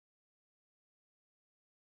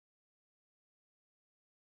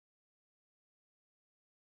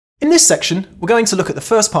In this section, we're going to look at the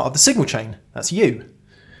first part of the signal chain, that's you.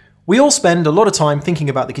 We all spend a lot of time thinking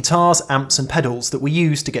about the guitars, amps and pedals that we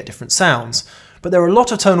use to get different sounds, but there are a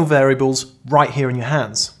lot of tonal variables right here in your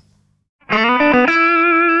hands.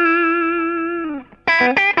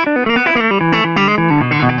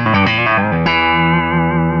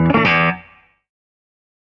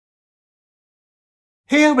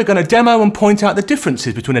 Here we're going to demo and point out the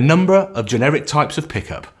differences between a number of generic types of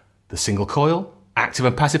pickup: the single coil, active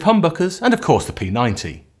and passive humbuckers, and of course the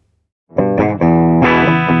P90.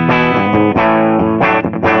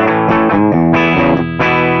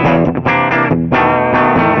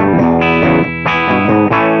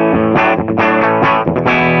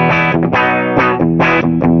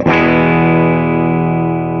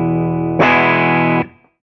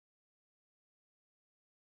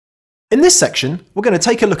 In this section, we're going to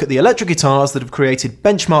take a look at the electric guitars that have created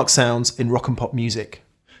benchmark sounds in rock and pop music.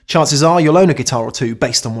 Chances are you'll own a guitar or two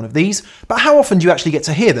based on one of these, but how often do you actually get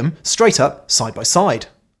to hear them straight up, side by side?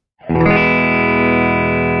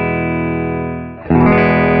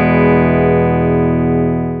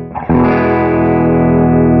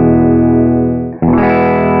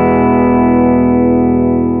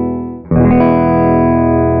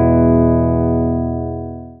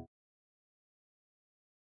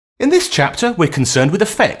 In this chapter, we're concerned with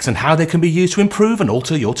effects and how they can be used to improve and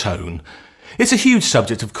alter your tone. It's a huge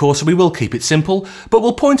subject, of course, so we will keep it simple, but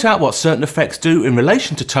we'll point out what certain effects do in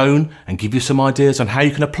relation to tone and give you some ideas on how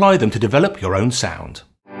you can apply them to develop your own sound.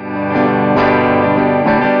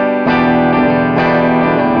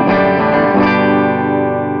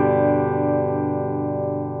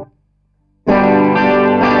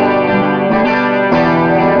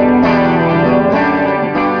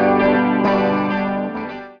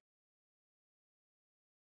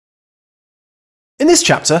 In this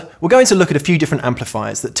chapter, we're going to look at a few different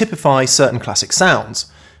amplifiers that typify certain classic sounds.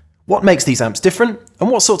 What makes these amps different, and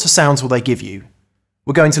what sorts of sounds will they give you?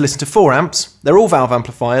 We're going to listen to 4 amps, they're all valve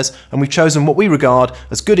amplifiers, and we've chosen what we regard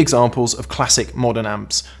as good examples of classic modern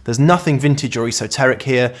amps. There's nothing vintage or esoteric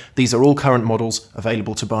here, these are all current models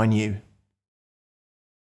available to buy new.